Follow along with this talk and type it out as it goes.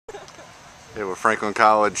Hey, with Franklin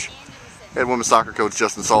College, head women's soccer coach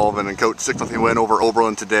Justin Sullivan and coach 6-0 win over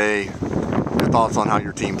Oberlin today. Your thoughts on how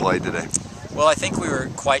your team played today? Well, I think we were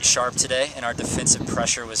quite sharp today, and our defensive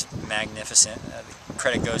pressure was magnificent.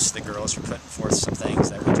 Credit goes to the girls for putting forth some things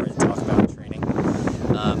that we tried to talk about in training.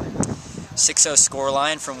 6-0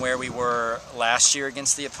 scoreline from where we were last year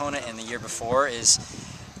against the opponent and the year before is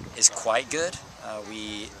quite good.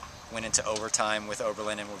 We went into overtime with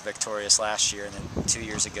Oberlin and were victorious last year, and then 2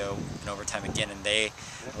 years ago in overtime again, and they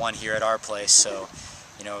won here at our place. So,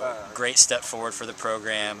 you know, great step forward for the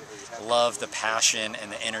program. Love the passion and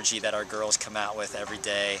the energy that our girls come out with every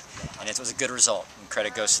day, and it was a good result. And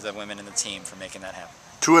credit goes to the women and the team for making that happen.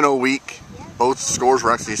 2-0 week. Both scores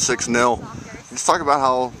were actually 6-0. Let's talk about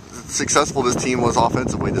how successful this team was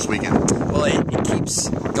offensively this weekend. Well, it keeps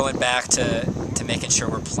going back to making sure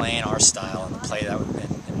we're playing our style and the play that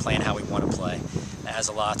and playing how we want to play. That has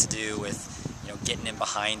a lot to do with, you know, getting in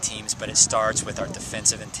behind teams, but it starts with our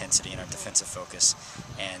defensive intensity and our defensive focus.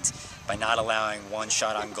 And by not allowing one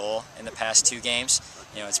shot on goal in the past 2 games,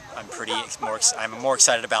 you know, I'm more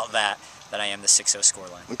excited about that than I am the 6-0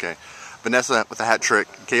 scoreline. Okay, Vanessa with a hat trick,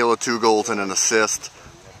 Kayla 2 goals and an assist.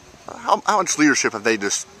 How much leadership have they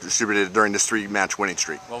distributed during this 3-match winning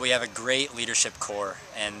streak? Well, we have a great leadership core,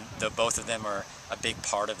 and both of them are a big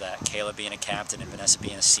part of that. Kayla being a captain and Vanessa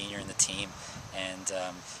being a senior in the team. And,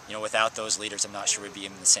 you know, without those leaders, I'm not sure we'd be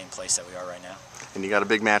in the same place that we are right now. And you got a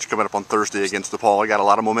big match coming up on Thursday against DePaul. You got a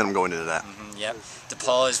lot of momentum going into that. Yep.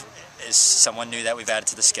 DePaul is someone new that we've added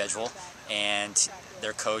to the schedule, and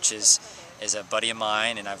their coach is a buddy of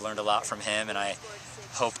mine, and I've learned a lot from him, and I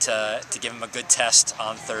hope to give him a good test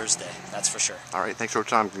on Thursday. That's for sure. All right, thanks for your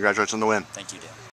time. Congratulations on the win. Thank you, Dan.